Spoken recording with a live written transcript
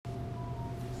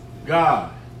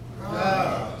God.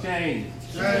 Change.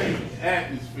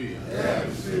 Atmosphere.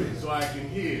 So I can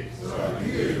hear.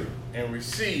 And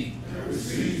receive.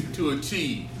 To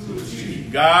achieve.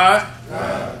 God.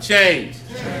 Change.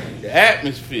 The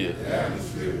atmosphere.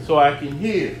 So I can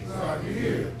hear.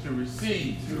 To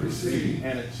receive.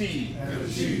 And achieve.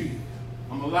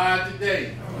 I'm alive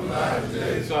today.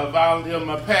 So I volunteer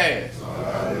my past.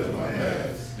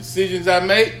 Decisions I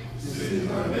make.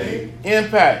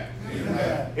 Impact.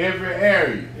 Every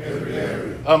area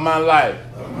of my life.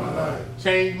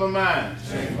 Change my mind.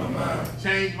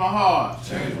 Change my heart.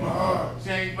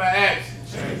 Change my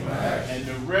actions. And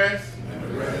the rest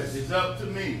is up to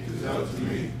me.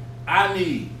 I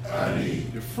need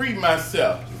to free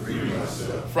myself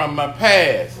from my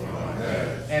past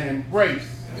and embrace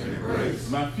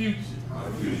my future.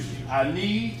 I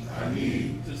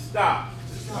need to stop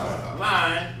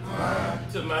lying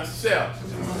to myself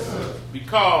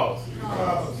because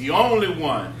the only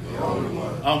one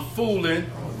I'm fooling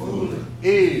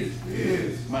is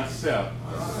myself.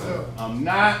 I'm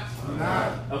not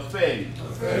a failure.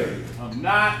 I'm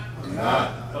not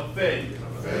a failure.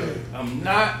 I'm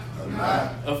not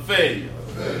a failure.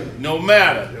 No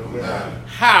matter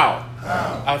how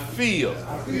I feel,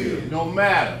 no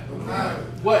matter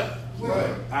what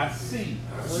I see,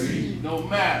 no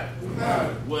matter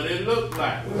what it looks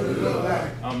like,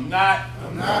 I'm not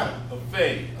a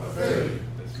failure.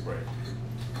 Let's pray.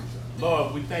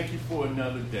 Lord, we thank you for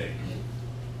another day.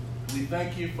 We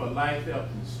thank you for life, health,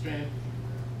 and strength,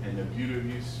 and the beauty of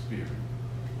your spirit.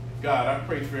 God, I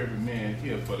pray for every man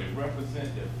here, for they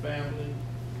represent their family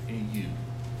in you.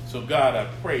 So God, I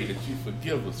pray that you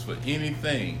forgive us for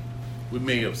anything we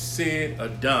may have said or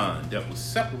done that will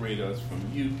separate us from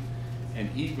you and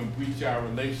even breach our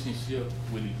relationship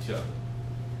with each other.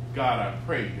 God, I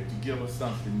pray that you give us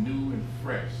something new and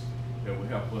fresh that will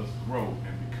help us grow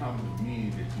and become the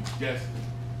men that you destined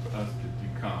for us to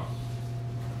become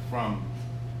from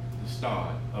the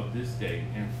start of this day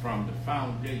and from the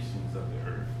foundations of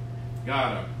the earth.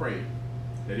 God, I pray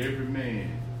that every man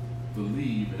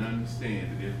believe and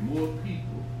understand that there's more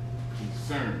people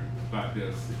concerned about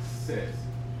their success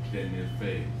than their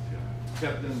failures, God.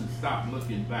 Help them to stop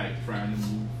looking back trying to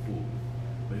move forward,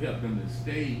 but help them to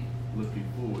stay looking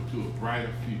forward to a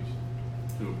brighter future,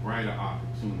 to a brighter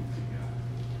opportunity, God.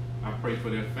 I pray for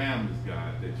their families,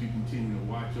 God, that you continue to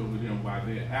watch over them while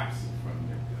they're absent from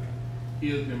them, God.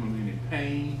 Heal them of any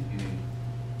pain and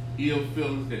any ill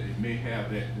feelings that they may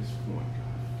have at this point,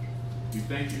 God. We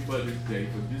thank you for this day,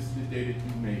 for this is the day that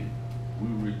you made. We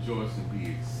will rejoice and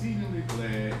be exceedingly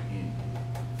glad in you.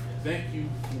 Thank you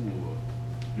for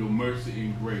your mercy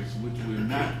and grace, which we're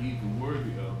not even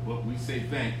worthy of, but we say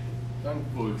thank you. Thank you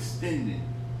for extending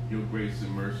your grace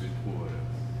and mercy toward us.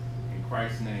 In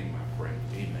Christ's name I pray.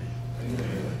 Amen.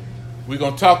 Amen. We're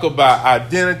going to talk about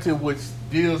identity, which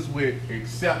deals with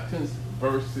acceptance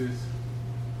versus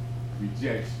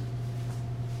rejection.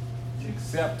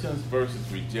 Acceptance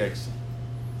versus rejection.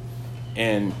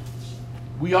 And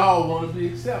we all want to be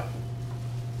accepted.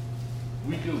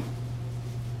 We do.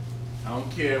 I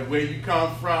don't care where you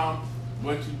come from,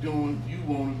 what you're doing, you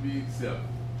want to be accepted.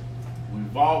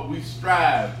 We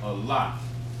strive a lot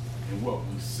in what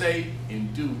we say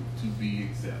and do to be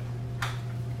accepted.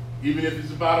 Even if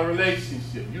it's about a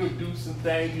relationship, you'll do some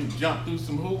things, you'll jump through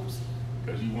some hoops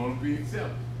because you want to be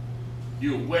accepted.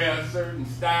 You'll wear a certain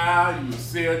style, you'll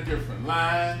say a different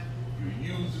line,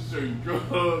 you'll use a certain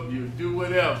drug, you'll do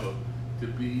whatever to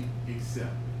be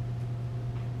accepted.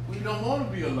 We don't want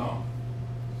to be alone.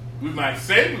 We might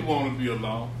say we want to be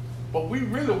alone, but we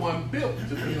really weren't built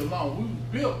to be alone. We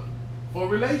were built for a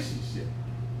relationship.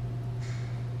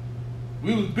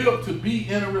 We were built to be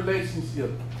in a relationship.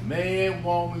 Man,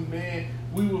 woman, man.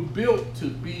 We were built to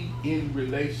be in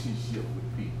relationship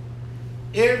with people.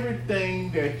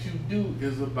 Everything that you do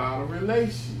is about a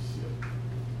relationship,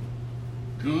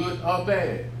 good or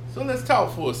bad. So let's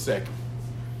talk for a second.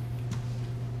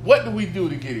 What do we do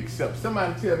to get accepted?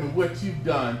 Somebody tell me what you've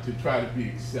done to try to be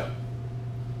accepted.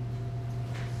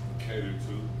 Cater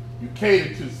to. You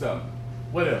cater to something.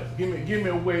 What else? Give me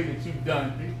a way that you've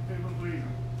done. People please.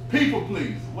 People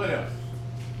please. What else?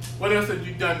 What else have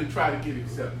you done to try to get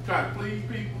accepted? Try to please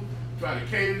people? Try to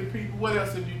cater to people? What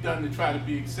else have you done to try to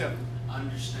be accepted?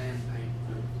 Understand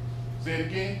people. Say it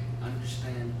again.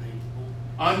 Understand people.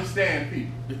 Understand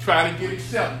people. To try to get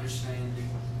accepted. Understanding.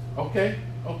 Okay.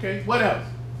 What else?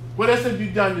 What else have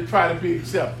you done to try to be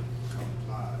accepted?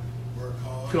 Comply. Work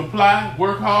hard. Comply.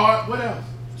 Work hard. What else?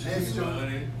 Change your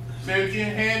Money. Say it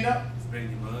again. Hand up.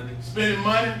 Spending money. Spending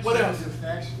money. What else? Change your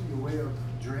fashion, your way of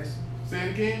dressing. Say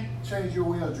it again. Change your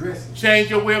way of dressing. Change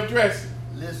your way of dressing.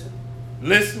 Listen.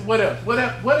 Listen, what else? What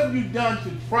have you done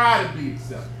to try to be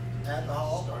accepted?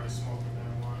 Alcohol.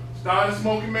 Started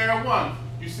smoking marijuana.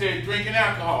 You said drinking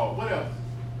alcohol. What else?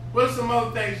 What are some other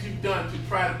things you've done to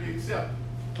try to be accepted?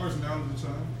 Personality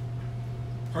change.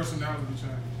 Personality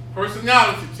change.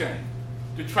 Personality change.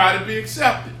 To try to be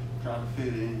accepted. Try to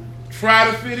fit in. Try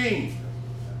to fit in.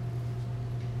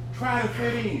 Try to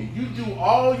fit in. You do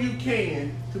all you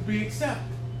can to be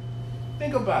accepted.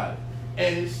 Think about it.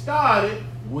 And it started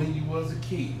when you was a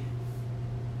kid.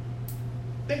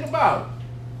 Think about it.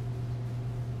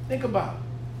 Think about it.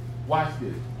 Watch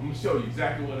this. I'm going to show you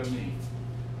exactly what I mean.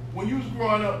 When you was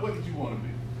growing up, what did you want to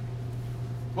be?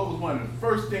 What was one of the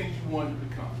first things you wanted to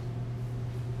become?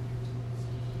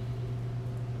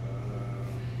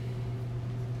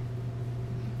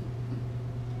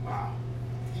 Wow.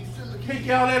 Take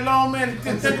y'all that long, man,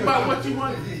 to think about what you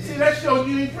want. See, that shows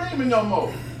you ain't dreaming no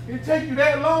more. It take you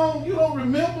that long, you don't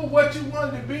remember what you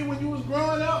wanted to be when you was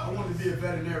growing up? I wanted to be a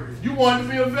veterinarian. You wanted to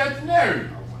be a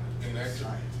veterinarian. I wanted to be a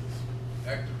scientist.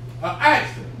 An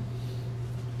actor.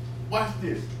 Watch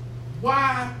this.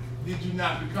 Why did you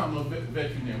not become a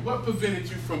veterinarian? What prevented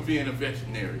you from being a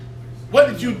veterinarian? What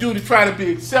did you do to try to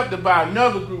be accepted by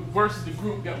another group versus the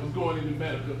group that was going in the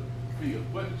medical field?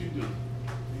 What did you do?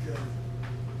 Because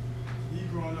me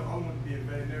growing up, I wanted to be a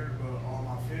veterinarian, but all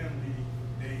my family,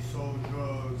 they sold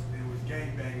drugs and was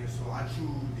gangbanging, so I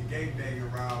chose the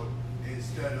gangbanging route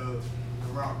instead of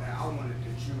the route that I wanted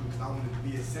to choose, because I wanted to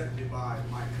be accepted by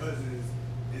my cousins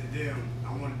and them.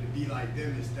 I wanted to be like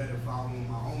them instead of following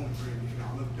my own dreams. You know,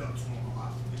 I looked up to them a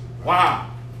lot.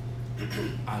 Wow.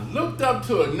 I looked up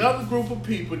to another group of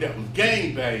people that was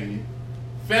gangbanging,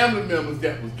 family members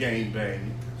that was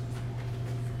gangbanging,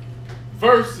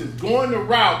 versus going the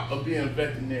route of being a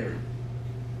veterinarian.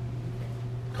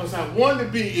 Because I wanted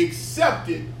to be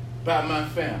accepted by my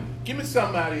family. Give me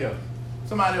somebody else.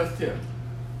 Somebody else tell me.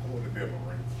 I wanted to be a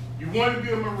Marine. You wanted to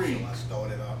be a Marine. So I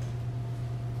started out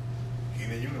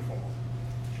in a uniform.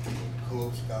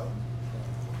 Cub Scout,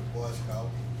 Boy Scout,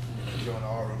 joined the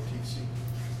ROTC.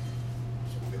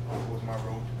 So that was my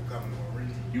road to becoming a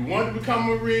Marine. You wanted to become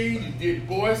a Marine. You did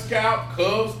Boy Scout,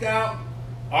 Cub Scout,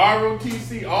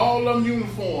 ROTC, all them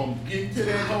uniforms. Get to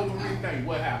that whole Marine thing.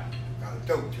 What happened? Got a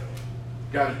dope job.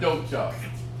 Got a dope job.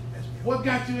 That's me. What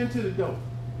got you into the dope?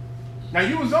 Now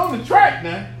you was on the track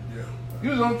now. Yeah. You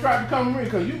was on the track to become a Marine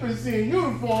because you've been seeing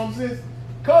uniforms since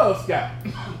Cub Scout.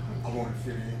 I wanted to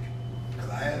fit in because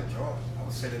I had a job. I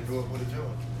was set to do it with a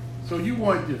job. So you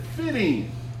wanted to fit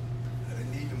in. I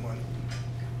didn't need the money.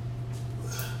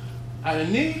 I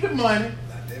didn't need the money.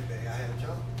 Not that bad. I had a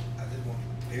job. I just wanted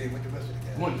to fit in with the rest of the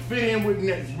guys. Wanted to fit in with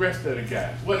the rest of the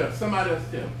guys. What else? Somebody else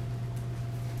tell me.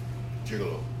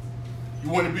 Gigolo. You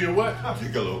want to be a what?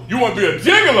 Gigolo. You want to be a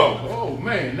gigolo? Oh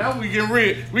man, now we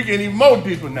getting even more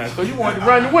deeper now. So you wanted to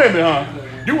run the women, huh?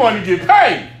 You wanted to get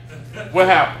paid. What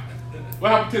happened?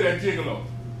 What happened to that gigolo?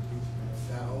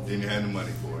 Didn't have the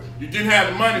money for it. You didn't have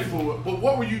the money for it, but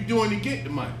what were you doing to get the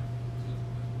money?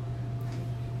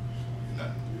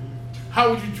 Nothing.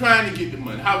 How was you trying to get the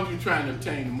money? How was you trying to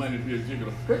obtain the money to be a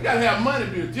gigolo? Because you got to have money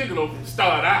to be a gigolo to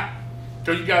start out.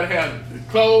 So you got to have the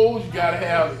clothes, you got to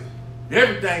have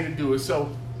everything to do it. So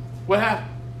what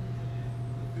happened?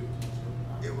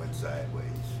 It went sideways.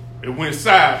 It went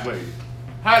sideways.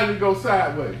 How did it go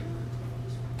sideways?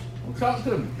 Well, talk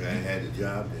to me. I had a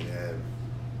job, didn't have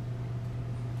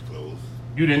clothes.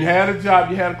 You didn't have a job,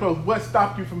 you had clothes. What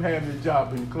stopped you from having a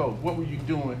job and clothes? What were you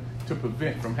doing to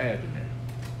prevent from having that?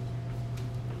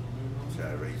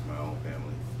 Trying to raise my own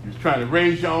family. You was trying to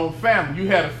raise your own family. You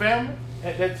had a family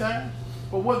at that time?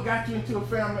 But what got you into a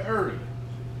family early?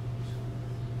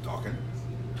 Talking.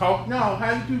 Talk now.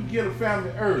 How did you get a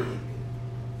family early?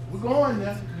 We're going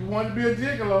there. You wanted to be a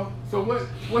gigolo. So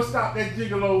what stopped that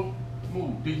gigolo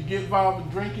move? Did you get involved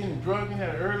in drinking and drugging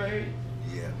at an early age?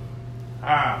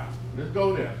 Yeah. Let's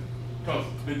go there. Because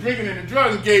the drinking and the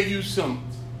drugging gave you some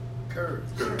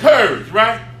Courage.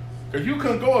 right? Because you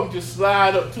couldn't go up and just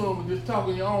slide up to them and just talk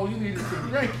on your own. You needed some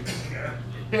drinking.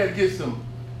 You had to get some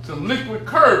liquid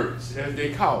courage, as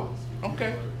they call it.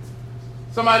 Okay.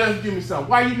 Somebody else give me something.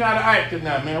 Why you not an actor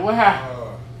now, man? What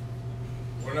happened?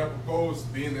 When I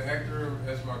proposed being an actor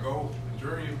as my goal and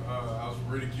dream, I was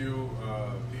ridiculed.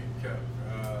 People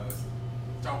kept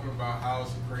talking about how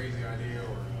it's a crazy idea.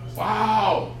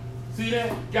 Wow. See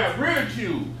that? Got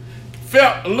ridiculed.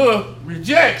 Felt a little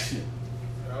rejection.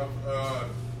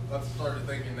 I started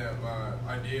thinking that my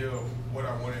idea of what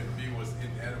I wanted to be was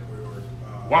inadequate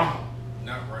or Wow.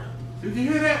 not right. Did you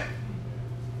hear that?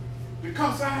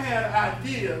 Because I had an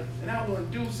idea and I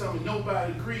wanted to do something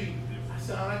nobody agreed, I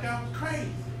sounded like I was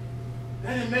crazy.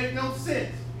 That didn't make no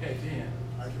sense at the end.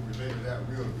 I can relate to that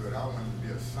real good. I wanted to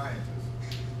be a scientist.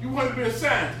 You wanted to be a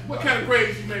scientist. What kind of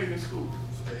grades you made in school?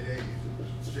 Straight A's.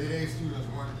 Straight A students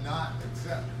were not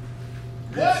accepted.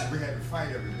 What? We had to fight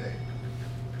every day.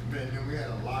 And then we had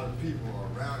a lot of people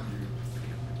around you,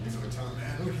 telling me,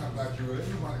 man, look how black you are.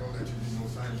 Nobody gonna let you do no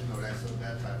science,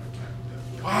 that type of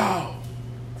thing. Wow.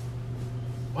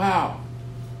 Wow.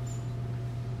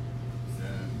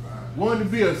 Wanted to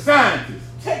be a scientist.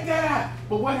 Check that out.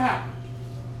 But what happened?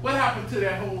 What happened to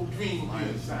that whole dream of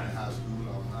being a scientist? High school,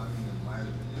 I was in my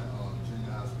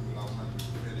junior high school, I wanted to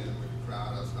fit in with the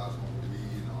crowd. I started smoking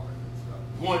weed and all that good stuff.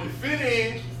 Wanted to fit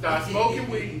in, start smoking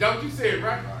weed. Don't you say it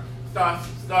right? Start,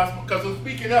 because I'm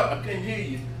speaking up, I couldn't hear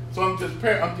you. So I'm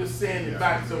just saying it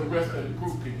back so the rest of the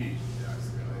group can hear you.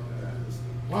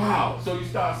 Wow. So you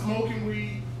start smoking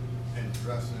weed and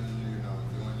dressing,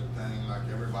 doing the thing like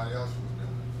everybody else was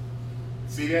doing.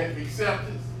 See that?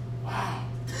 Acceptance. Wow.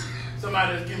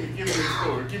 Somebody else give me the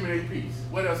story. Give me that piece.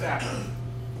 What else happened?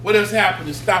 What else happened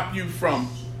to stop you from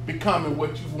becoming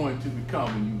what you wanted to become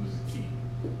when you was a kid?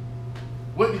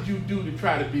 What did you do to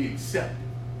try to be accepted?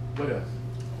 What else?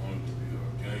 I wanted to be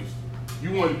a gangster.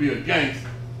 You wanted to be a gangster.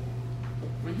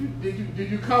 But did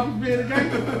you accomplish being a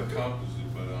gangster? I accomplished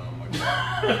it, but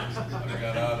I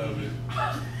got out of it.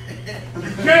 You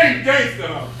became gangster. I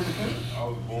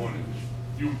was born in it.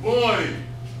 You were born in it.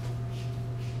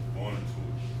 Born into it.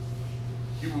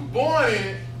 You were born in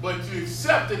it, but you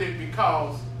accepted it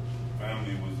because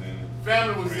family was in it.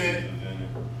 Family was in Friends it. was in it.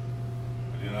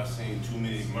 And then I seen too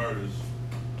many murders,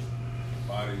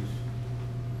 bodies.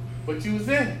 But you was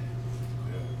in it.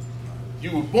 Yeah.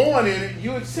 You were born in it.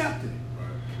 You accepted it.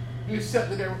 Right. You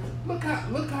accepted that.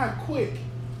 Look how quick.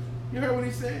 You heard what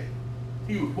he said?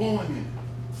 He was born in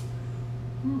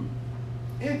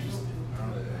it. Interesting.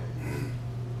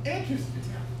 Interesting.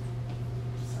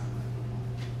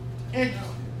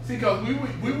 Interesting. See, because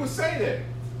we would say that.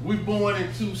 We're born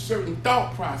into certain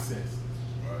thought process.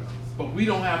 Right. But we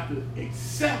don't have to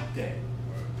accept that.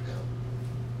 Right.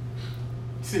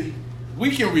 See,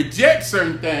 we can reject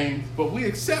certain things, but we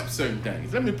accept certain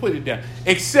things. Let me put it down.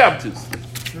 Acceptance.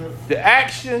 The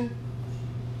action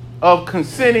of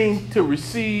consenting to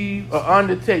receive or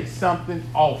undertake something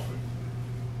offered.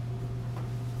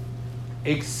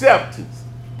 Acceptance.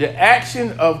 The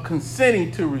action of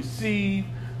consenting to receive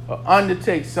or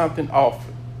undertake something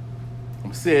offered. I'm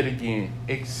going to say it again.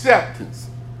 Acceptance.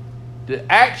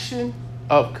 The action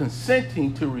of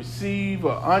consenting to receive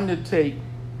or undertake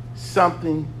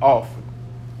something offered.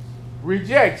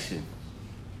 Rejection.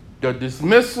 The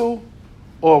dismissal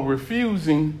or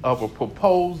refusing of a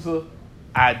proposal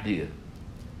idea.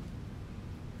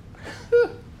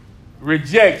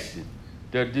 Rejection.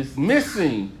 The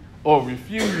dismissing or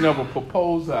refusing of a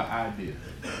proposal idea.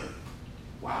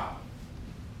 Wow.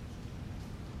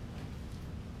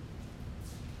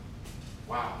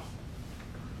 Wow.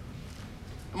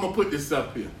 I'm going to put this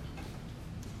up here.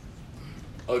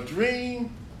 A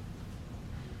dream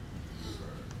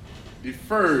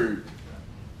deferred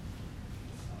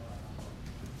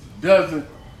doesn't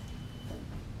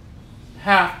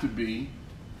have to be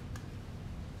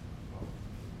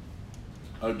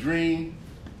a dream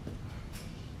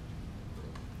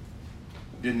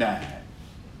denied.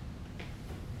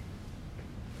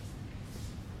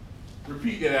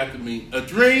 Repeat that after me. A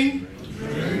dream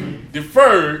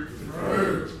deferred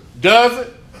doesn't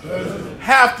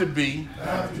have to be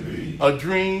a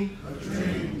dream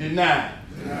denied.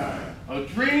 A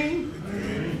dream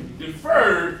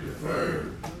deferred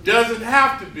doesn't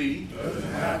have to be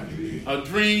a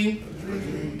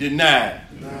dream denied.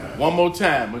 One more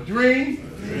time. A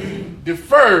dream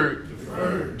deferred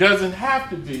doesn't have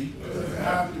to be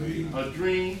a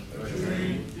dream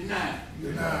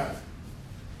denied.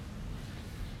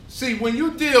 See, when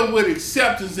you deal with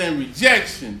acceptance and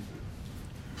rejection,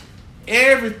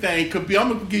 everything could be, I'm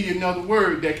going to give you another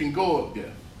word that can go up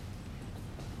there.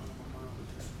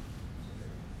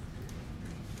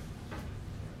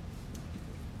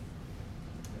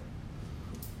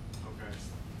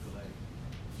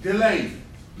 Delayed.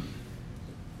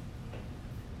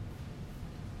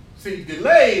 See,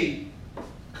 delayed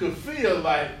could feel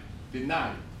like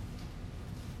denial.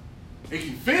 It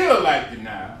can feel like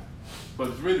denial, but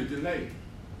it's really delayed.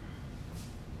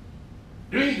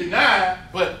 You ain't denied,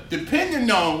 but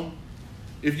depending on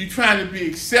if you're trying to be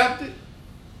accepted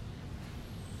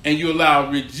and you allow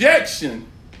rejection,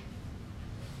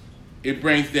 it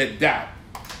brings that doubt.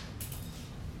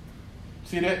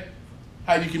 See that?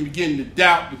 How you can begin to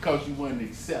doubt because you weren't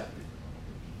accepted.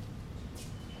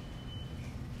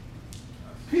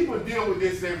 People deal with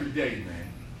this every day, man.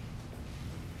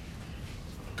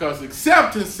 Because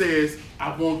acceptance says,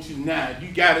 I want you now.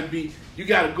 You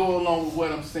gotta go along with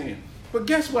what I'm saying. But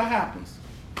guess what happens?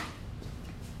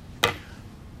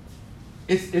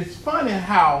 It's funny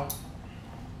how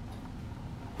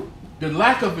the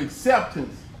lack of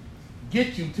acceptance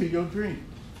gets you to your dream.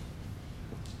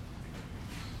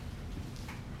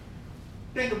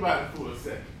 Think about it for a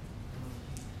second.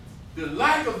 The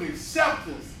lack of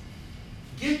acceptance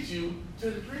gets you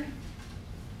to the dream.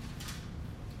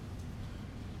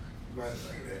 You're right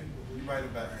about that. You're right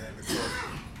about that because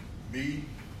me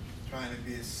trying to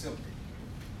be accepted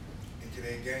into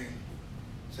that game,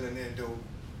 sitting there though,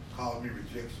 called me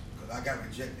rejection because I got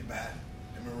rejected by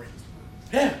the Marines.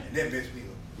 Yeah. And that messed me up.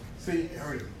 See, It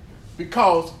hurt me.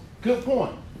 because, good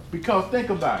point. Because think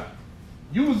about it.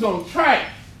 You was on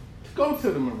track to go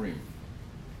to the Marine.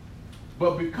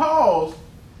 But because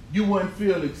you wouldn't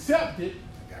feel accepted,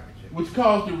 I got rejected. which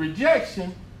caused the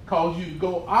rejection, caused you to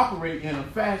go operate in a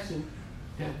fashion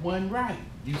that wasn't right.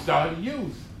 You started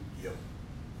using. Yep.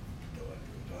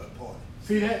 Third party.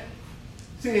 See that?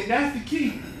 See, that's the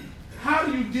key. How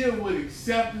do you deal with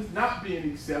acceptance, not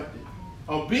being accepted,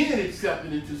 or being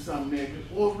accepted into something negative,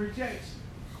 or rejection?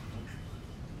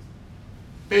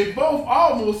 They both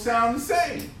almost sound the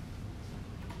same.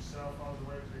 Self on the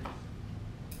way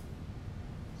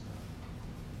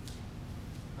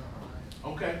to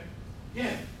Okay?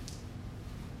 Yeah.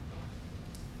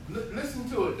 Listen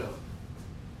to it though.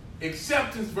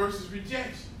 Acceptance versus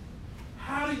rejection.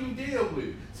 How do you deal with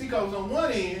it? See, because on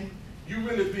one end, you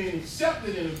really being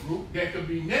accepted in a group that could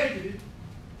be negative,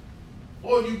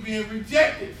 or you being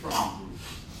rejected from a group.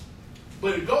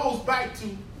 But it goes back to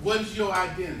what's your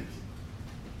identity?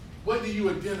 What do you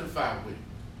identify with?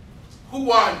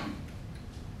 Who are you?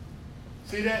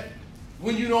 See that?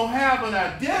 When you don't have an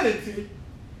identity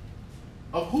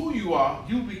of who you are,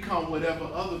 you become whatever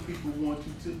other people want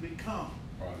you to become.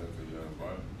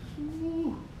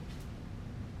 Ooh.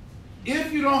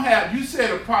 If you don't have, you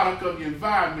said a product of your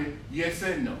environment, yes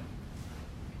and no.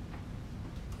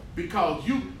 Because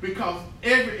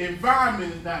every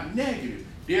environment is not negative.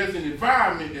 There's an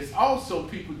environment that's also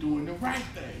people doing the right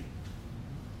thing.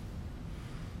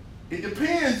 It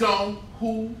depends on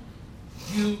who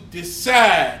you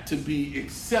decide to be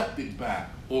accepted by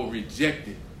or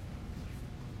rejected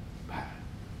by.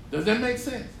 Does that make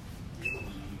sense?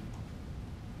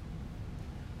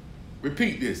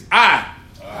 Repeat this. I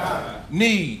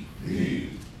need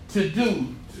to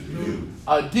do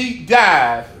a deep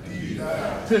dive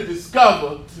to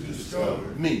discover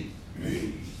me.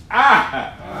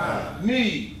 I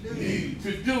need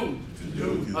to do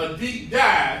a deep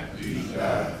dive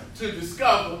to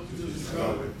discover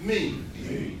me.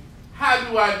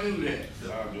 How do I do that?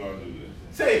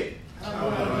 Say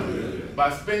it.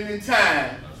 By spending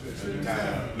time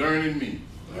learning me.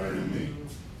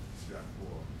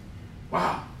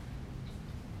 Wow.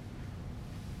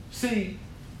 See,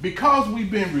 because we've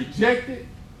been rejected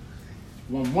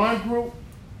from one group,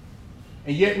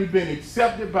 and yet we've been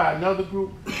accepted by another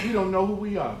group, we don't know who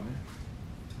we are, man.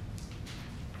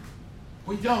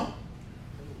 We don't.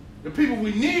 The people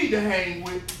we need to hang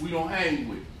with, we don't hang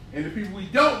with. And the people we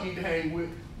don't need to hang with,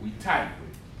 we tight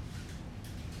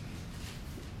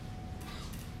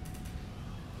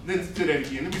with. Listen to that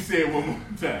again. Let me say it one more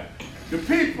time. The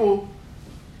people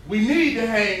we need to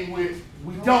hang with,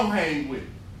 we don't hang with.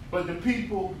 But the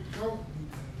people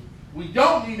we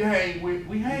don't need to hang with,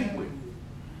 we hang with.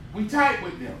 We tight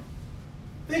with them.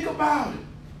 Think about it.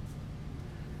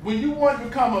 When you want to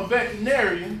become a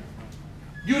veterinarian,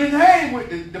 you didn't hang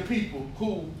with the people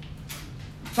who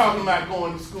talking about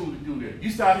going to school to do that. You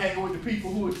started hanging with the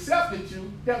people who accepted you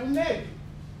that were negative.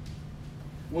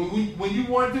 When you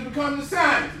wanted to become the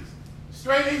scientist,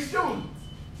 straight A student,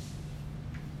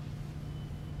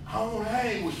 I don't want to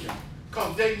hang with them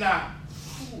because they not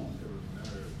cool.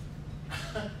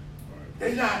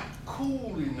 They're not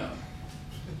cool enough.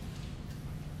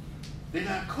 They're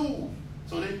not cool.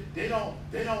 So they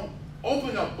don't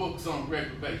open up books on a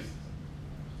regular basis.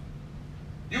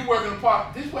 You working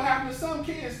this is what happened to some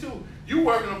kids too. You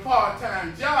working a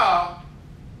part-time job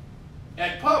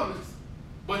at Publix,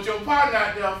 but your partner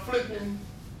out there flipping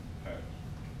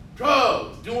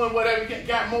drugs, doing whatever,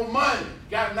 got more money,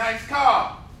 got a nice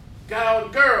car, got all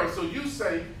the girls. So you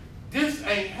say, this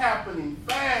ain't happening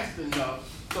fast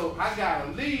enough, so I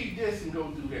gotta leave this and go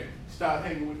do that. Start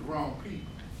hanging with the wrong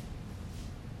people.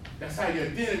 That's how your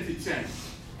identity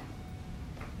changes.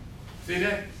 See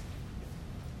that?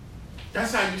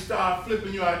 That's how you start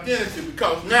flipping your identity,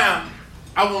 because now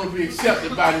I want to be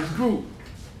accepted by this group.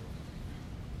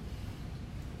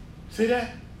 See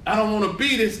that? I don't want to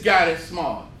be this guy that's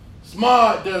smart.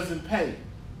 Smart doesn't pay.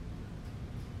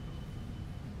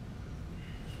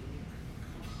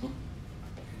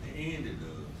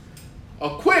 A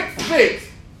quick fix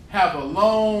have a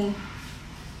long-term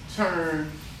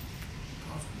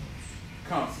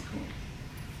consequence.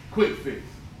 Quick fix.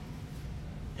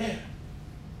 Yeah.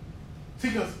 See,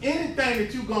 because anything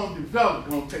that you're going to develop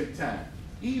going to take time.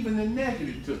 Even the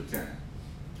negative took time.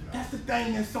 That's the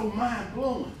thing that's so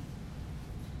mind-blowing.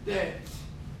 That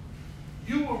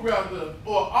you would rather,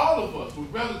 or all of us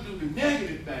would rather do the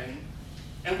negative thing,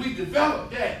 and we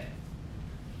develop that.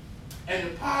 And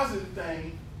the positive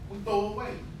thing, we throw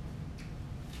away.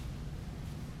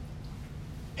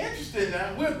 Interesting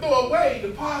now, we'll throw away the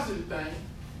positive thing,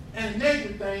 and the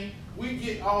negative thing, we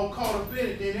get all caught up in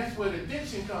it. Then that's where the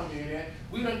addiction comes in at.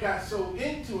 We done got so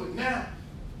into it now.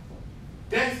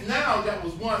 That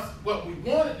was once what we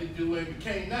wanted to do and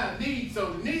became now need.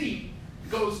 So the need to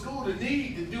go to school, the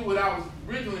need to do what I was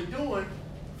originally doing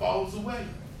falls away.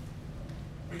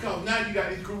 Because now you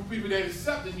got this group of people that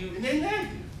accepting you and they're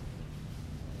negative.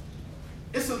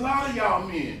 It's a lot of y'all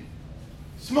men.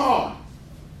 Smart.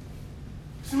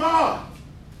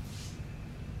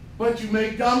 But you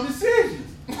make dumb decisions.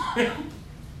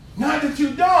 Not that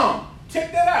you dumb.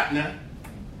 Check that out now.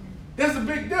 There's a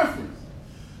big difference.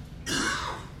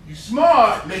 You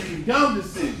smart making dumb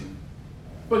decisions.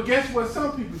 But guess what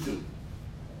some people do?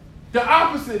 The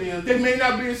opposite is they may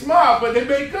not be smart, but they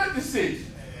make good decisions.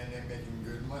 And they're making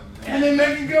good money. And they're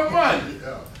making good money.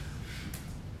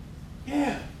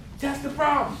 Yeah, that's the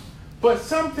problem. But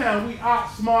sometimes we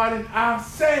outsmarting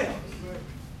ourselves.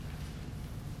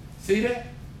 See that?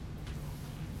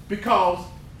 Because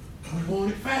we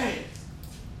want it fast.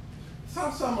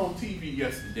 Saw something on TV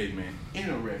yesterday, man.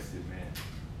 Interesting.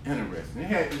 They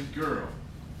had this girl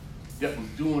that was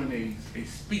doing a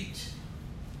speech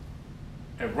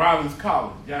at Rollins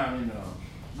College down in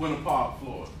Winter Park,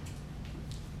 Florida.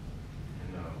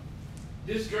 And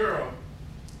this girl,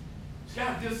 she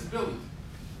got a disability.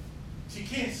 She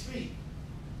can't speak.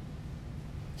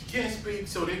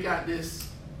 So they got this,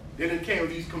 they done came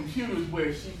with these computers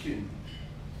where she can,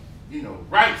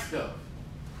 write stuff.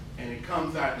 And it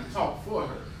comes out and talk for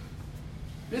her.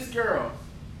 This girl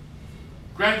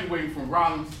graduated from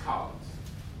Rollins College.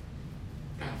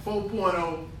 Got a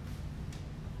 4.0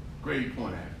 grade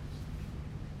point average.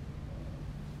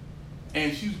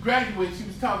 And she was graduating, she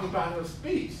was talking about her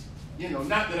speech. Not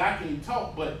that I can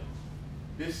talk, but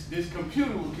this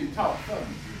computer can talk for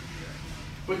me.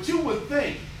 But you would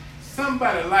think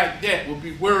somebody like that would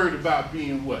be worried about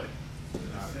being what?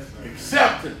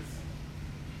 Acceptance.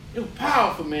 It was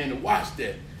powerful, man, to watch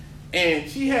that. And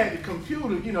she had the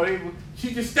computer,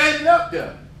 she just standing up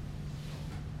there.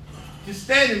 Just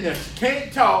standing there. She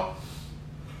can't talk,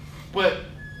 but,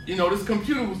 this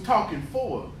computer was talking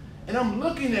for her. And I'm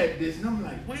looking at this, and I'm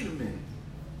like, wait a minute.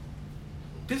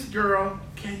 This girl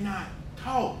cannot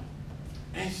talk,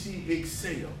 and she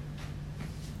excelled.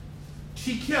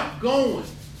 She kept going.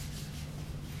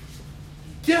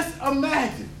 Just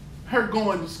imagine her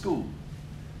going to school.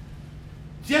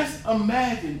 Just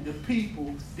imagine the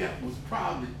people that was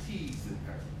probably teasing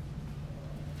her.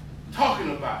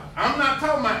 Talking about it. I'm not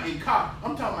talking about in college.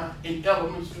 I'm talking about in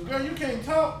elementary school. Girl, you can't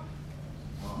talk.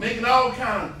 Making all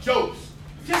kind of jokes.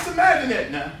 Just imagine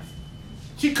that now.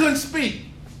 She couldn't speak.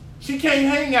 She can't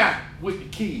hang out with the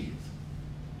kids.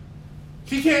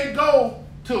 She can't go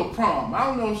to a prom. I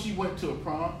don't know if she went to a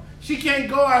prom. She can't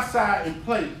go outside and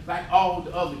play like all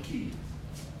the other kids.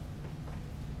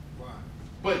 Why?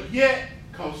 But yet,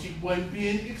 because she wasn't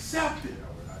being accepted.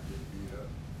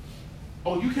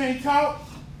 Oh, you can't talk?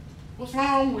 What's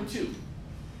wrong with you?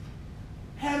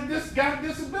 Got a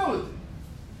disability.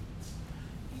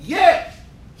 Yet,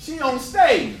 she on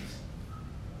stage.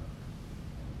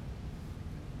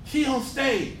 She on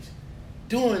stage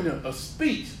doing a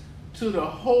speech to the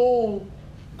whole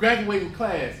graduating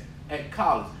class at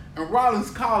college. And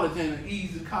Rollins College ain't an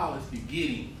easy college to get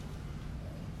in.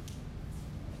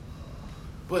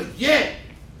 But yet,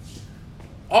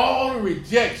 all the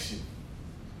rejection,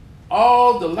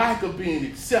 all the lack of being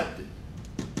accepted,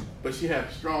 but she had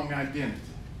a strong identity.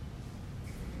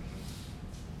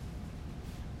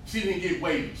 She didn't get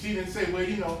waived. She didn't say,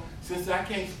 well, since I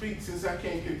can't speak, since I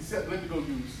can't get accepted, let me go use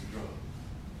some drugs.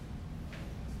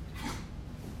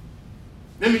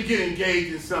 Let me get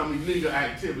engaged in some illegal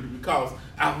activity because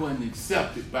I wasn't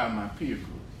accepted by my peer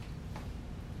group.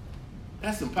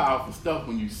 That's some powerful stuff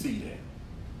when you see that.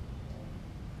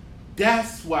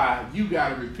 That's why you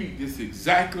got to repeat this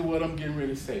exactly what I'm getting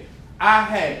ready to say. I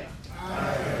have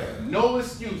no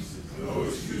excuses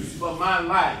for my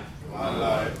life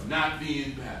not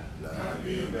being better.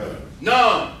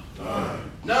 None.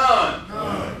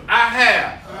 I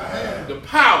have the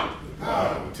power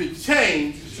to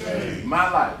change my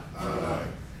life.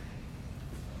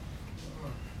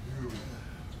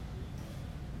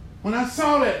 When I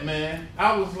saw that, man,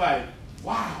 I was like,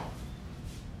 wow.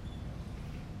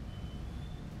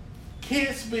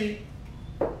 Can't speak,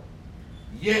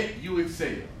 yet you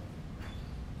excel.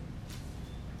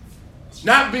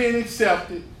 Not being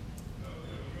accepted,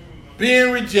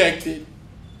 being rejected,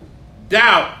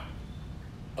 doubt.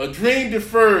 A dream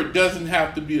deferred doesn't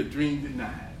have to be a dream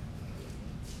denied.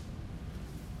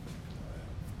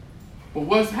 But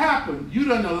what's happened, you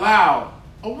done allowed,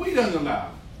 or we done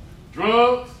allowed,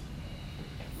 drugs,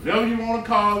 whatever you want to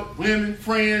call it, women,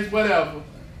 friends, whatever,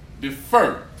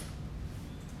 defer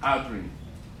our dream.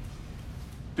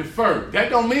 Deferred. That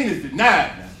don't mean it's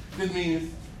denied now. This means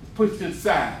it's pushed to the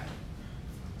side.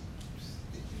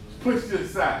 Pushed to the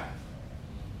side.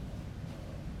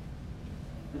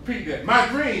 Repeat that. My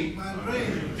dream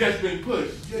just been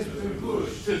pushed. To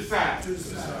the side.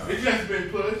 It's just been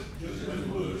pushed.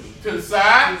 To the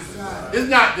side. It's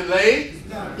not delayed.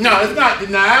 No, it's not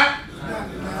denied.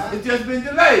 It's just been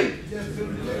delayed.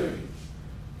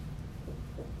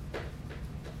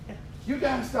 You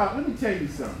gotta start. Let me tell you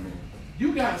something, man.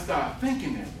 You gotta start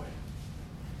thinking that way.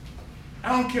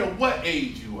 I don't care what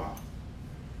age you are.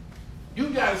 You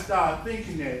gotta start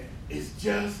thinking that it's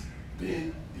just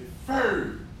been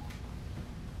deferred.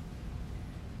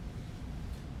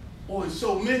 Or in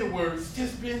so many words, it's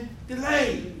just been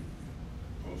delayed.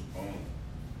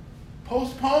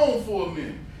 Postponed for a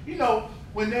minute. You know,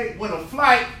 when a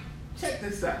flight, check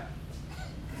this out.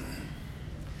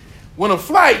 When a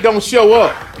flight don't show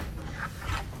up,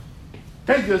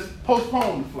 they just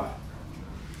postpone the flight.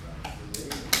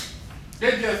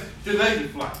 They just delay the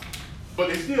flight. But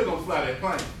they still gonna fly that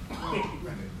plane.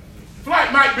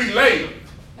 Flight might be later.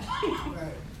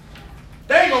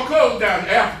 They ain't gonna close down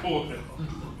the airport.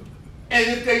 And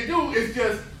if they do, it's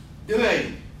just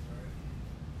delayed.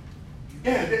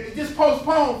 Yeah, they just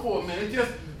postpone for a minute.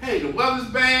 Just, hey, the weather's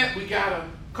bad. We got a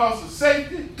cost of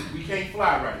safety. We can't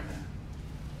fly right now.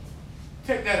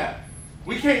 Check that out.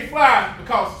 We can't fly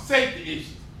because of safety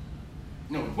issues.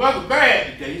 You know, the weather's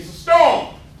bad today. It's a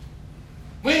storm.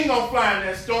 We ain't gonna fly in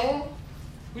that storm.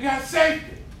 We got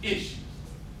safety issues.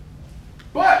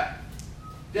 But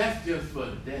that's just for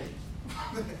the day.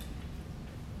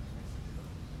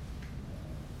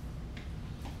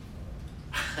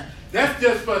 That's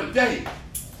just for the day.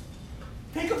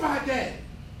 Think about that.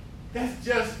 That's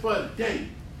just for the day.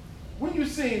 When you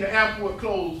seen the airport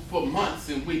closed for months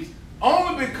and weeks,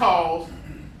 only because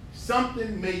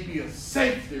something may be a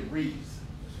safety reason.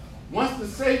 Once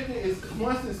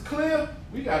it's clear,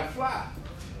 we gotta fly.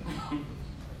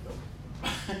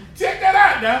 Check that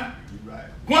out now.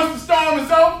 Once the storm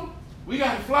is over, we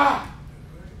gotta fly.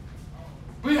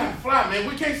 We gotta fly, man.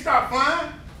 We can't stop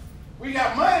flying. We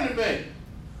got money to make.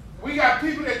 We got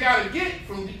people that gotta get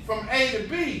from A to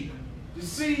B, to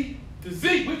C to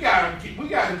Z. We gotta get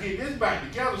this back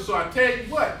together. So I tell you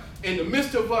what, in the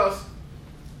midst of us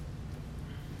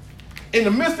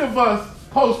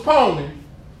postponing,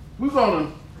 we're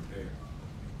gonna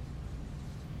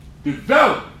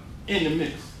develop in the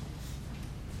midst.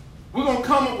 We're gonna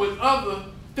come up with other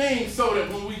things so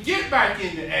that when we get back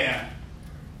in the air,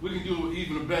 we can do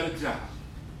even a better job.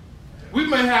 We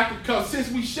may have to come, since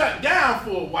we shut down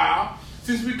for a while,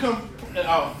 since we come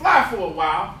fly for a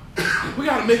while, we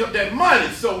got to make up that money.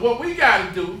 So what we got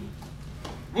to do,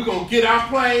 we're going to get our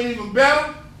plane even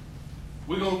better.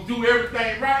 We're going to do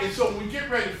everything right. And so when we get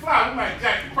ready to fly, we might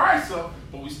jack the price up,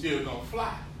 but we still going to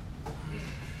fly.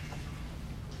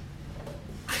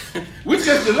 We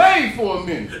just delayed for a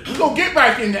minute. We're going to get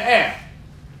back in the air.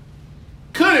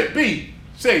 Could it be?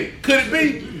 Say it. Could it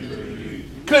be?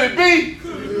 Could it be?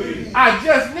 I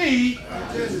just need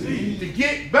to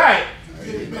get back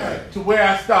to where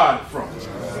I started from.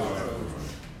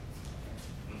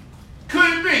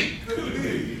 Could it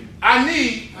be? I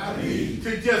need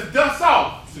to just dust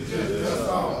off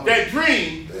that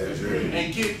dream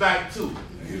and get back to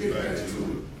it.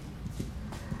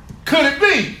 Could it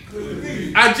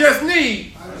be? I just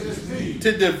need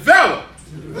to develop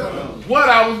what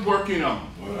I was working on.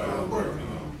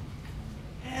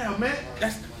 Yeah, man,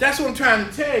 that's what I'm trying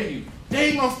to tell you. They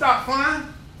ain't gonna stop flying.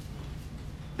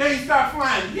 They ain't stopped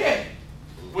flying yet.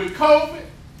 With COVID,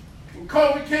 when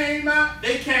COVID came out,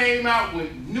 they came out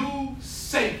with new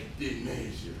safety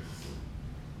measures.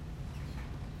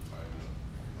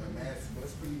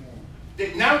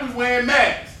 Now we wearing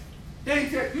masks.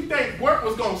 You think work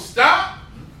was gonna stop?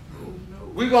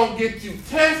 We're gonna get you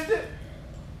tested.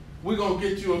 We're gonna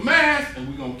get you a mask, and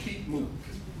we're gonna keep moving.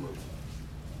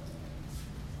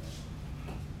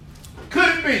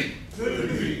 Could it be?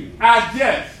 I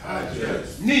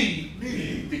just need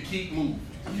to keep moving.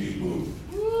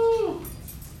 Woo.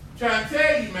 trying to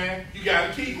tell you, man, you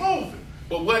got to keep moving.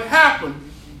 But what happened,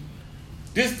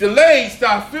 this delay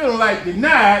start feeling like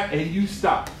denied, and you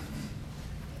stop.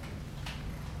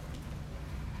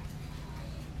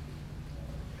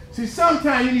 See,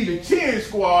 sometimes you need a cheering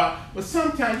squad, but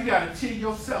sometimes you got to cheer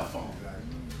yourself on.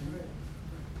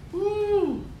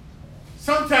 Ooh.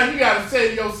 Sometimes you got to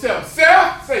say to yourself,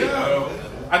 self, say it.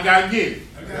 I got to get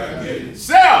it.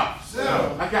 Self,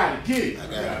 I got to get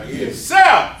it.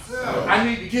 Self, I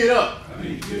need to get up.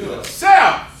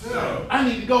 Self, I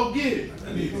need to go get it.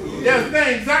 There's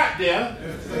things out there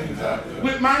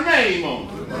with my name on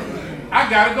it. I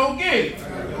got to go get it.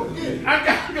 I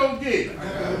got to go get it.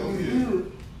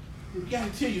 You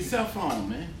got to cheer yourself on,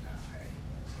 man.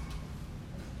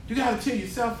 You got to cheer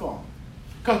yourself on.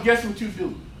 Because guess what you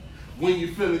do? When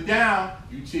you feel it down,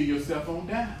 you cheer yourself on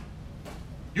down.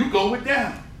 You go with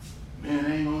down. Man,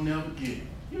 I ain't gonna never get it.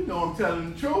 You know I'm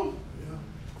telling the truth.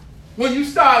 When you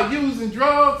start using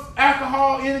drugs,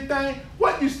 alcohol, anything,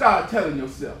 what you start telling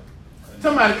yourself?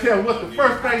 Somebody tell what the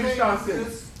first thing you start saying.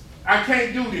 I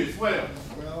can't do this. What else?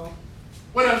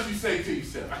 What else you say to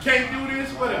yourself? I can't do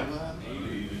this. What else?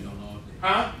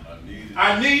 Huh?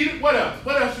 I need it. What else?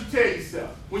 What else you tell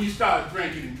yourself when you start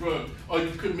drinking and drugs or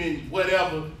you commit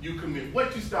whatever you commit?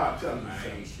 What you start telling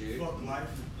yourself? Fuck life.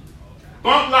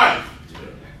 Bump life.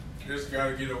 There's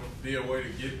got to be a way to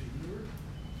get it.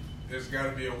 There's got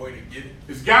to be a way to get it.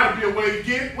 There's got to be a way to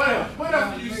get it. What else? What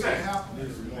else do you say? Huh?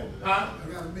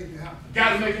 I gotta make it happen.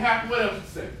 Got to make it happen. What else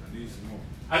you say? I need some more.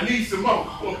 I need some more.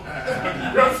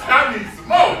 I need some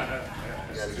more.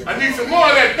 I need some more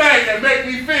of that thing that make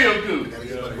me feel good. Gotta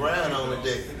get my grind on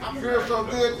today. I feel so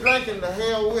good drinking, the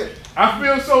hell with it. I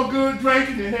feel so good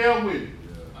drinking, the hell with it.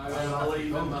 I don't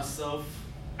believe in myself.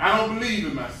 I don't believe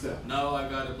in myself. No, I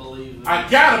gotta believe in I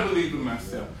gotta believe in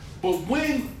myself. But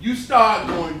when you start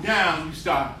going down, you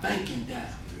start thinking down.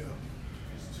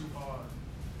 It's too hard.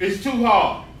 It's too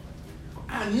hard.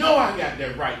 I know I got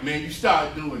that right, man. You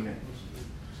start doing that.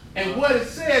 And what it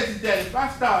says is that if I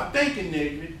start thinking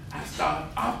negative, I start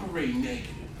operating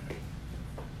negative.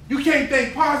 You can't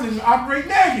think positive and operate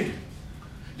negative.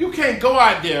 You can't go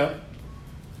out there.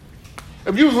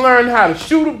 If you learn how to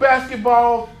shoot a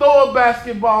basketball, throw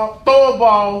a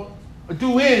ball, or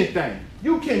do anything,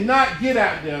 you cannot get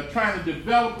out there trying to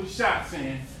develop a shot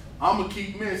saying, I'm going to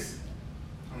keep missing.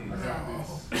 I'm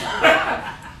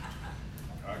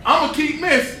going to keep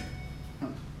missing.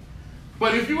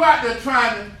 But if you out there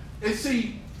trying to, and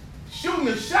see, shooting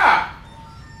a shot,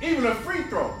 even a free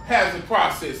throw has a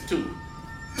process to it.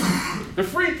 The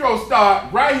free throw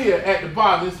start right here at the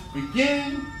bottom. It's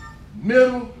beginning,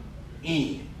 middle,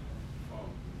 end.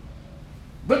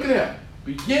 Look at that.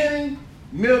 Beginning,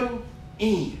 middle,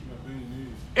 end.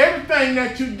 Everything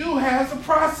that you do has a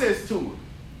process to it.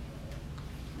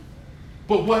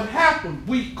 But what happened?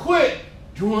 We quit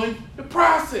during the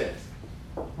process.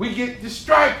 We get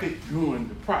distracted during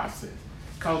the process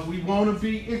because we want to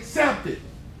be accepted.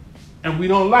 And we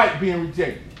don't like being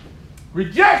rejected.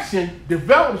 Rejection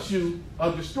develops you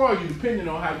or destroys you depending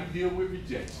on how you deal with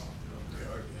rejection.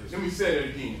 Let me say that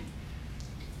again.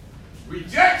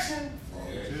 Rejection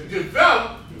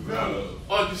develop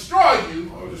or destroy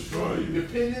you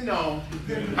depending on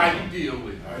how you deal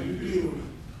with it.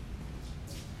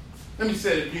 Let me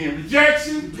say it again.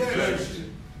 Rejection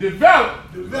develop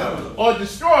or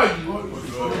destroy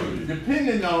you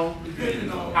depending on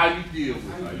how you deal with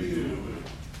it.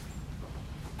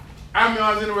 I remember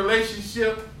I was in a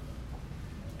relationship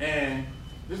and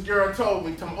this girl told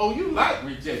me, oh, you like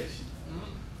rejection.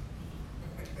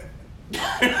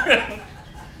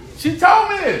 She told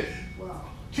me this.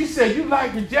 She said, you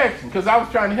like rejection, because I was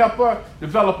trying to help her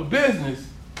develop a business.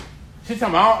 She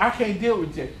told me, I can't deal with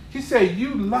rejection. She said,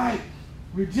 you like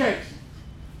rejection.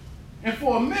 And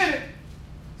for a minute,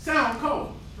 sound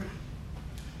cold.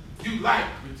 You like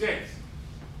rejection.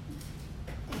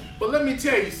 But let me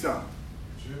tell you something.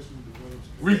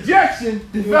 Rejection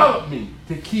developed me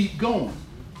to keep going.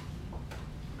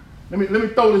 Let me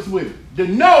throw this with it. The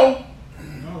no.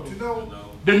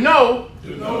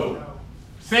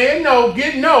 Saying no,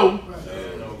 getting no.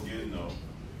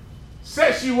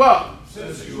 Sets you up.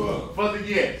 For the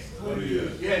yes.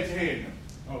 You had your hand up.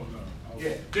 Oh, no.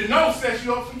 Yeah. The no sets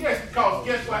you up for yes, because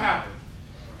guess what happens?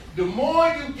 The more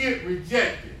you get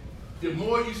rejected, the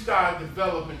more you start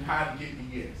developing how to get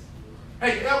the yes.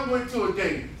 Hey, you ever went to a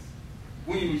dance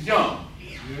when you was young?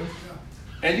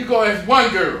 And you go ask one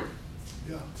girl.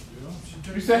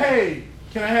 You say, hey,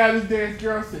 can I have this dance?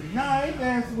 Girl said, no, I ain't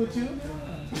dancing with you.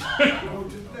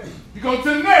 You go to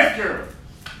the next girl.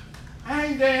 I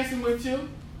ain't dancing with you.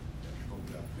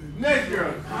 Next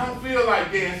girl, I don't feel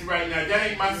like dancing right now. That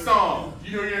ain't my song.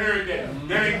 You know you heard that.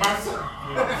 That ain't my song.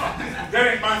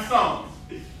 That ain't my song.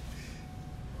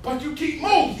 But you keep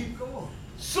moving. Keep going.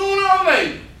 Sooner or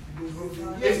later,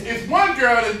 it's one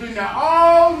girl that's been there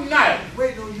all night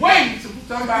waiting for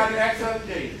somebody to ask her to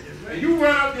dance. And you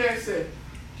run up there and say,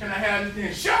 can I have this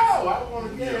dance? Sure, I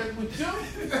want to dance with you.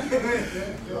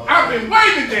 I've been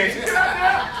waiting to dance. Get out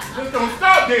there. Just don't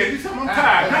stop dancing. You tell me I'm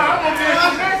tired. No, I want to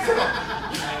dance with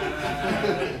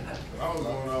next.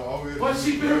 But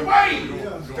she been waiting.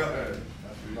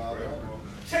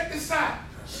 Check this out.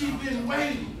 She been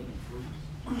waiting.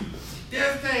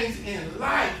 There's things in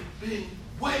life been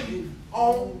waiting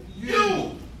on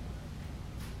you.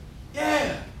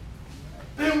 Yeah.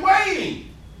 Been waiting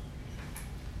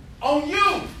on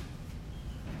you.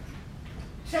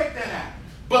 Check that out.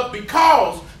 But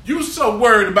because you're so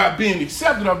worried about being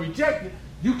accepted or rejected,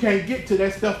 you can't get to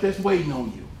that stuff that's waiting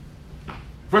on you.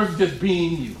 Versus just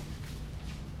being you.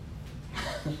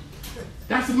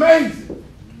 That's amazing.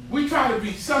 We try to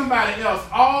be somebody else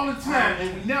all the time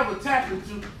and we never tap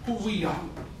into who we are.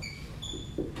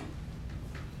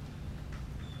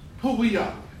 Who we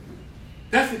are.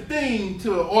 That's the thing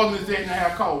to an organization I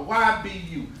have called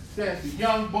YBU. Stands for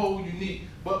Young, Bold, Unique.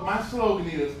 But my slogan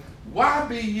is, why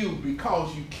be you?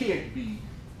 Because you can't be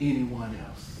anyone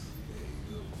else.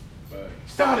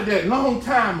 Started that long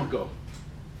time ago.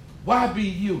 Why be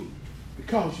you?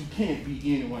 Because you can't be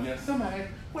anyone else. Somebody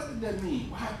asked, what does that mean?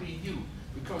 Why be you?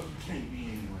 Because you can't be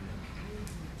anyone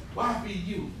else. Why be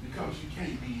you? Because you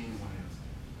can't be anyone else.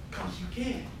 Because you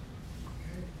can't.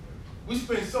 We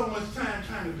spend so much time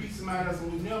trying to be somebody else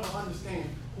and we never understand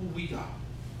who we are.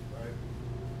 Right?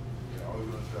 Yeah, I was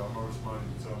going to say, I'm going to respond to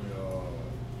you tell me,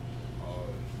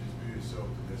 just be yourself,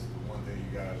 because that's the one thing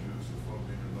you got to do. So for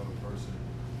being another person,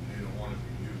 they don't want to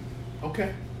be you.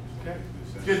 Okay. Okay.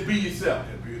 Just be yourself.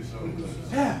 Yeah, be yourself.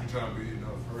 Yeah. You're trying to be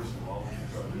another person. Why would you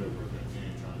try to be that person that you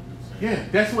ain't trying to do the same?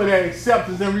 Yeah, that's where that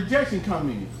acceptance and rejection come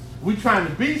in. We trying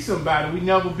to be somebody, we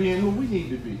never being who we need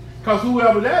to be. Because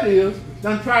whoever that is,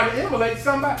 done try to emulate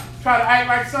somebody, try to act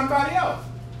like somebody else.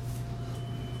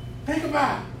 Think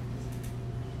about it.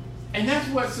 And that's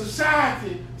what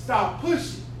society started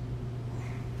pushing.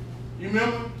 You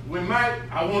remember when Mike,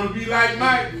 I want to be like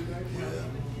Mike.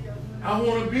 I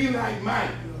want to be like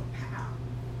Mike.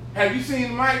 Have you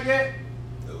seen Mike yet?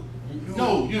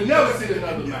 No, you'll never see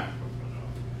another Mike.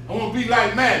 I want to be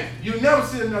like Magic. You'll never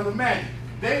see another Magic.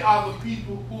 They are the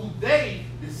people who they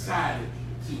decided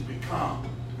to become.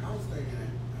 I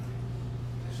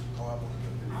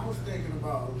was thinking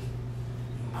about,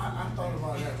 I thought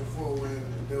about that before when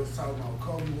they was talking about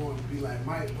Kobe wanted to be like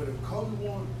Mike, but if Kobe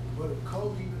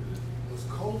was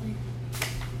Kobe,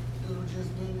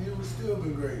 it would still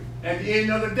been great. At the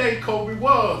end of the day, Kobe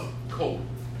was Kobe.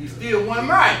 He still wasn't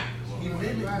Mike. He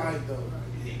mimicked Mike though.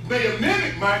 He may have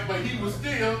mimicked Mike, but he was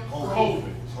still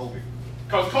Kobe.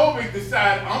 Because Kobe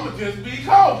decided, I'm going to just be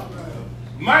Kobe.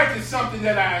 Mike is something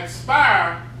that I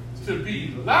aspire to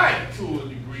be like to a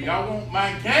degree. I want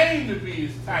my game to be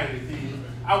as tight as his.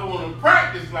 I want to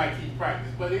practice like he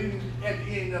practiced. But at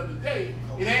the end of the day,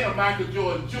 it ain't a Michael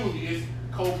Jordan Jr. It's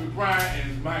Kobe Bryant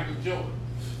and it's Michael Jordan.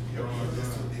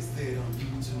 That's what they said on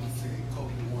YouTube. Said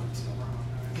Kobe wanted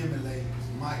to emulate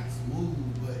Mike's move,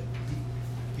 but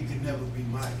he could never be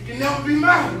Mike. He can never be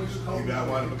Mike. Maybe I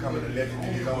want to become a legend.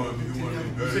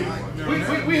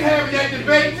 We having that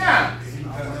debate now.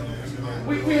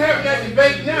 We having that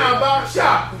debate now about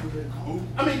shot.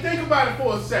 I mean, think about it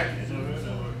for a second.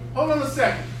 Hold on a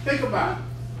second. Think about it.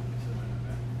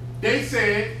 They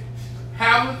said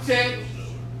Havlicek,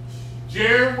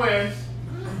 Jerry West,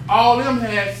 all of them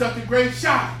had such a great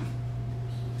shot.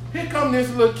 Here come this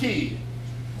little kid,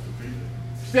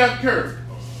 Steph Curry.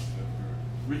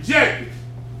 Rejected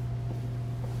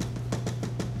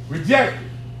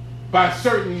by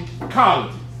certain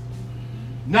colleges.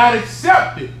 Not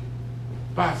accepted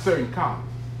by certain colleges.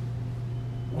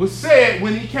 Was said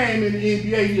when he came in the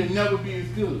NBA he'll never be as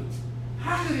good.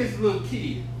 How could this little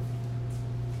kid,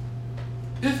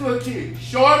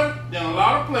 shorter than a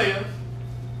lot of players,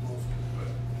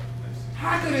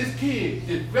 how could this kid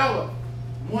develop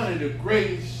one of the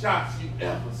greatest shots you've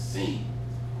ever seen?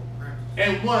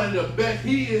 And one of the best,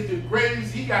 he is the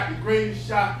greatest, he got the greatest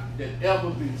shot that ever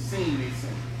been seen, they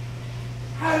say.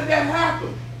 How did that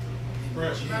happen?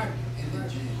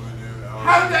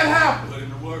 How did that happen? Put in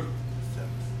the work.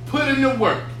 Put in the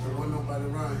work. There wasn't nobody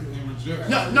around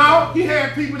him. No, he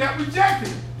had people that rejected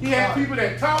him. He had people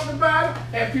that talked about it,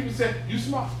 had people said, you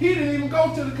smart. He didn't even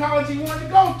go to the college he wanted to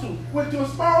go to. Went to a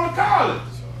smaller college.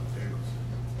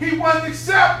 He wasn't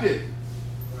accepted.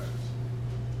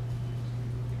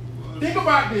 Think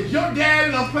about this. Your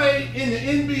dad done played in the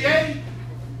NBA.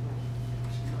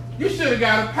 You should have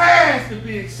got a pass to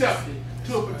be accepted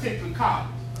to a particular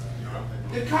college.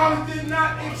 The college did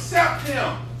not accept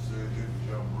him.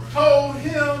 Told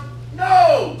him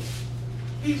no.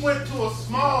 He went to a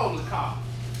smaller college,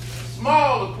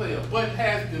 smaller player, but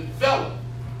has developed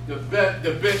the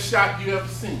best shot you ever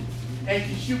seen and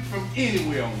can shoot from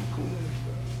anywhere on the court.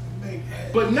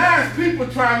 But now it's people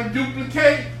trying to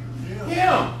duplicate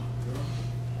him.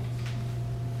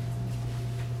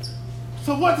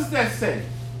 So what does that say?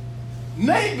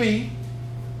 Maybe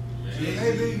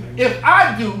if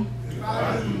I do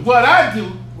what I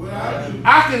do,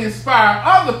 I can inspire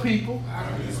other people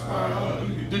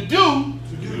to do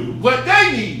what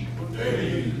they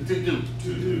need to do.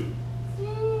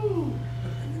 Woo.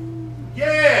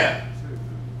 Yeah.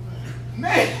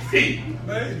 Maybe.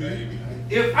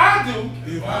 If I do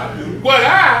what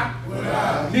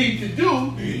I need to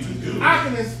do, I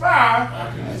can inspire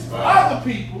other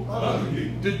people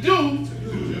to do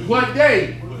what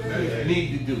they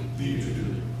need to do.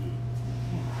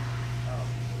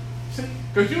 See?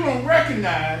 Because you don't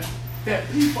recognize that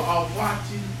people are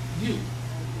watching you.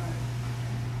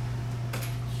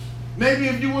 Maybe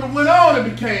if you would have went on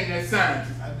and became that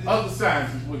scientist, other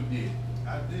scientists would have did.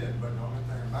 I did, but the only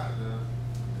thing about it is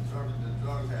the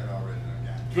drugs had already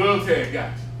got you. Drugs had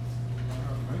got you.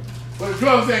 But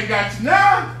drugs ain't got you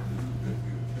now.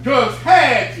 Drugs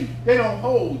had you. They don't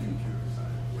hold you.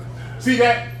 See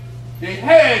that? They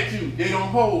had you. They don't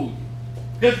hold you.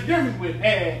 There's a difference with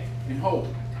had and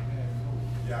hold.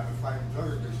 Yeah, I've been fighting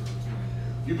drug addiction for 20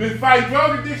 years. You've been fighting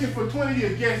drug addiction for 20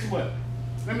 years. Guess what?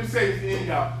 Let me say this to end,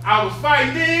 y'all. I was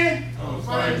fighting then,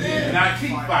 and I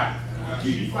keep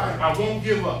fighting. I won't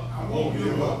give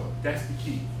up. That's the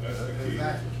key.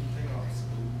 Exactly.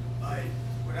 Like,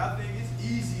 but I think it's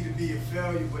easy to be a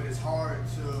failure, but it's hard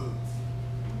to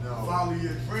follow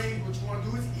your dream. What you want to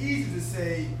do, it's easy to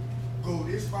say, go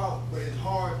this route, but it's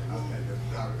hard to go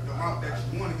the route that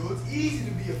you want to go. It's easy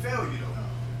to be a failure,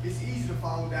 though. It's easy to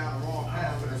follow down the wrong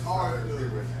path, but it's hard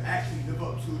to actually live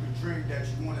up to the dream that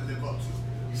you want to live up to.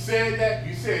 You said that?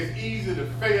 You said it's easy to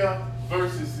fail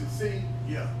versus succeed?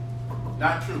 Yeah.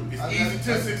 Not true. It's easy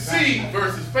to succeed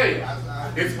versus fail.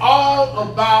 It's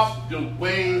all about the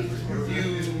way you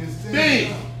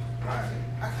think.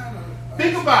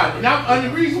 Think about it. And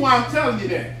the reason why I'm telling you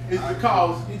that is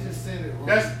because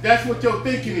that's what your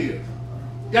thinking is.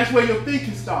 That's where your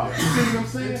thinking starts. You see what I'm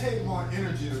saying? It takes more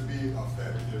energy to be a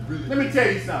failure. Let me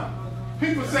tell you something.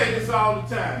 People say this all the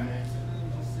time, man.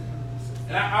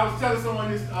 And I was telling someone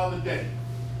this the other day.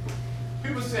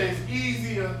 People say it's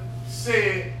easier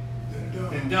said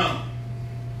than done.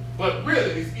 But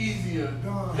really, it's easier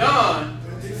done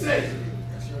than said.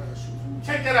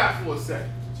 Check that out for a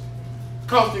second.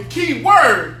 Because the key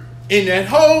word in that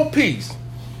whole piece,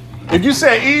 if you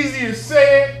say easier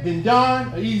said than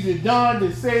done, or easier done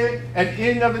than said, at the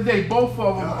end of the day, both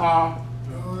of them are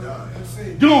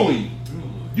doing.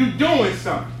 You're doing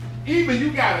something. Even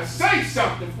you got to say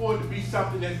something for it to be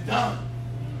something that's done.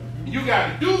 You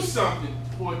got to do something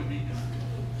for it to be done.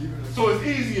 So it's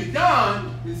easier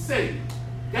done than said.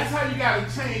 That's how you got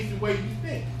to change the way you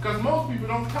think. Because most people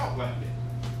don't talk like that.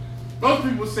 Most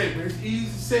people say, but it's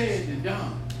easier said than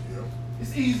done.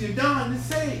 It's easier done than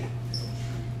said.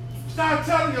 Start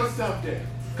telling yourself that.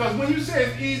 Because when you say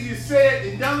it's easier said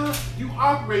than done, you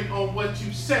operate on what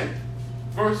you say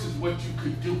versus what you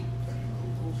could do.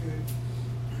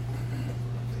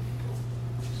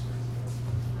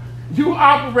 You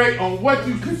operate on what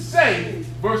you could say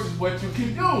versus what you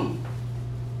can do.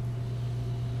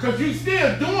 Because you're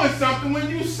still doing something when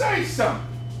you say something.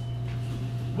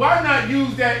 Why not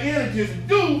use that energy to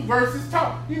do versus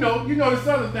talk? You know this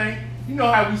other thing. You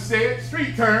know how we say it,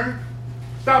 street term.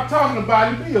 Stop talking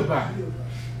about it, be about it.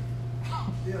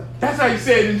 That's how you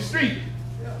say it in the street.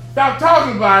 Stop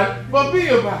talking about it, but be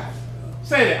about it.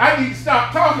 Say that. I need to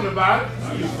stop talking about it.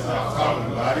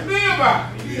 Be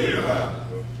about it. Be about it.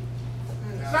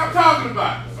 Stop talking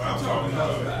about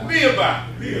it. Be about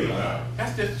it.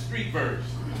 That's just the street version.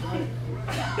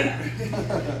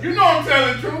 You know I'm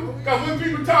telling the truth. Because when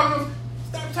people talk,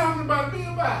 stop talking about it, be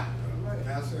about it.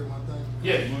 Can I say one thing?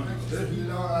 Yeah. You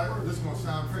know, this is going to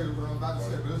sound crazy what I'm about to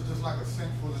say, but it's just like a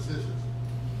sink full of dishes.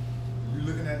 You're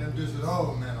looking at them dishes,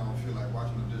 oh man, I don't feel like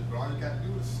washing the dishes. But all you got to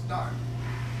do is start.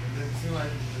 And then it seems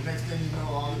like the next thing you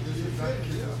know, all the dishes are in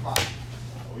the spot.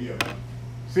 Oh yeah.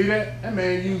 See that? That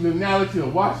man used the analogy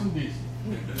of washing dishes.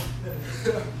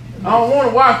 I don't want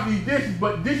to wash these dishes,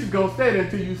 but dishes gonna stay there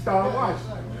until you start washing.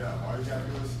 Yeah, all you gotta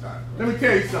do is start. Let me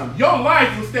tell you something. Your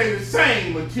life will stay the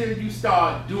same until you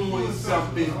start doing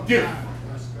something different.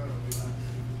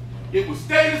 It will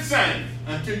stay the same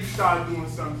until you start doing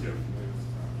something different.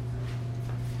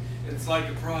 It's like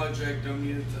a project.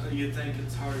 You think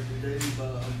it's hard to do,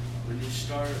 but when you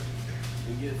start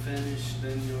and get finished,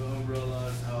 then you'll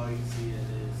realize how easy it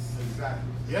is.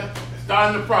 Exactly. Yeah.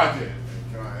 Starting the project.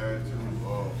 Can I add to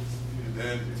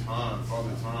then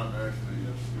Father Time actually, you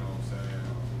know what I'm saying,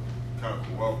 kind of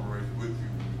cooperate with you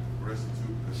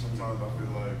restitute, because sometimes I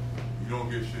feel like you don't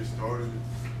get shit started,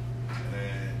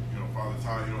 and you know, Father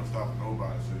Time, you don't stop for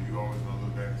nobody, so you always gonna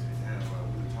look back and say, damn, like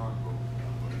where the time go?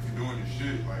 But if you're doing your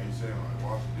shit, like you saying, like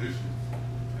washing dishes,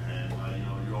 and like you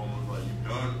know, you almost like you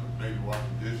done maybe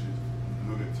washing dishes, you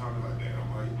look at the time and like, damn,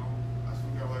 I'm like, you know, I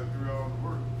still got like 3 hours of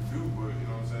work to do, but you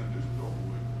know what I'm saying, this is over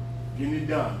with. Getting it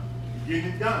done.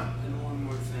 Getting it done. And one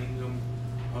more thing,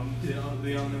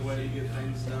 the only way to get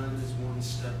things done is one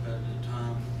step at a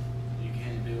time. You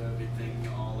can't do everything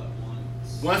all at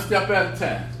once. One step at a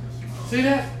time. See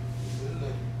that?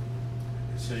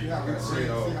 See See how we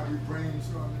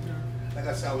brainstorm in here? Like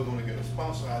I said, I was going to get a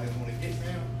sponsor. I didn't want to get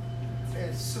them. And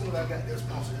as soon as I got that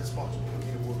sponsor put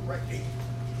me to work right there.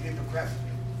 You didn't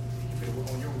procrastinate. You better work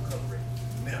on your recovery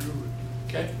now.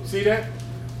 Okay. See that?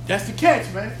 That's the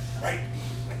catch, man. Right.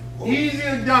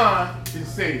 Easier done than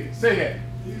said. Say that.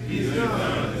 Easier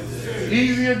done than said.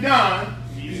 Easier done.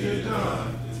 Easier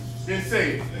done Then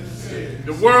say it.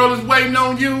 The world is waiting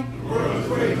on you. The world is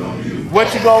waiting on you.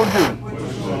 What you gonna do? What you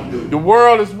gonna do? The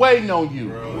world is waiting on you.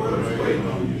 The world is waiting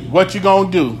on you. What you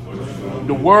gonna do? What you gonna do?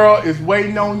 The world is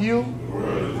waiting on you. The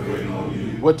world is waiting on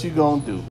you. What you gonna do?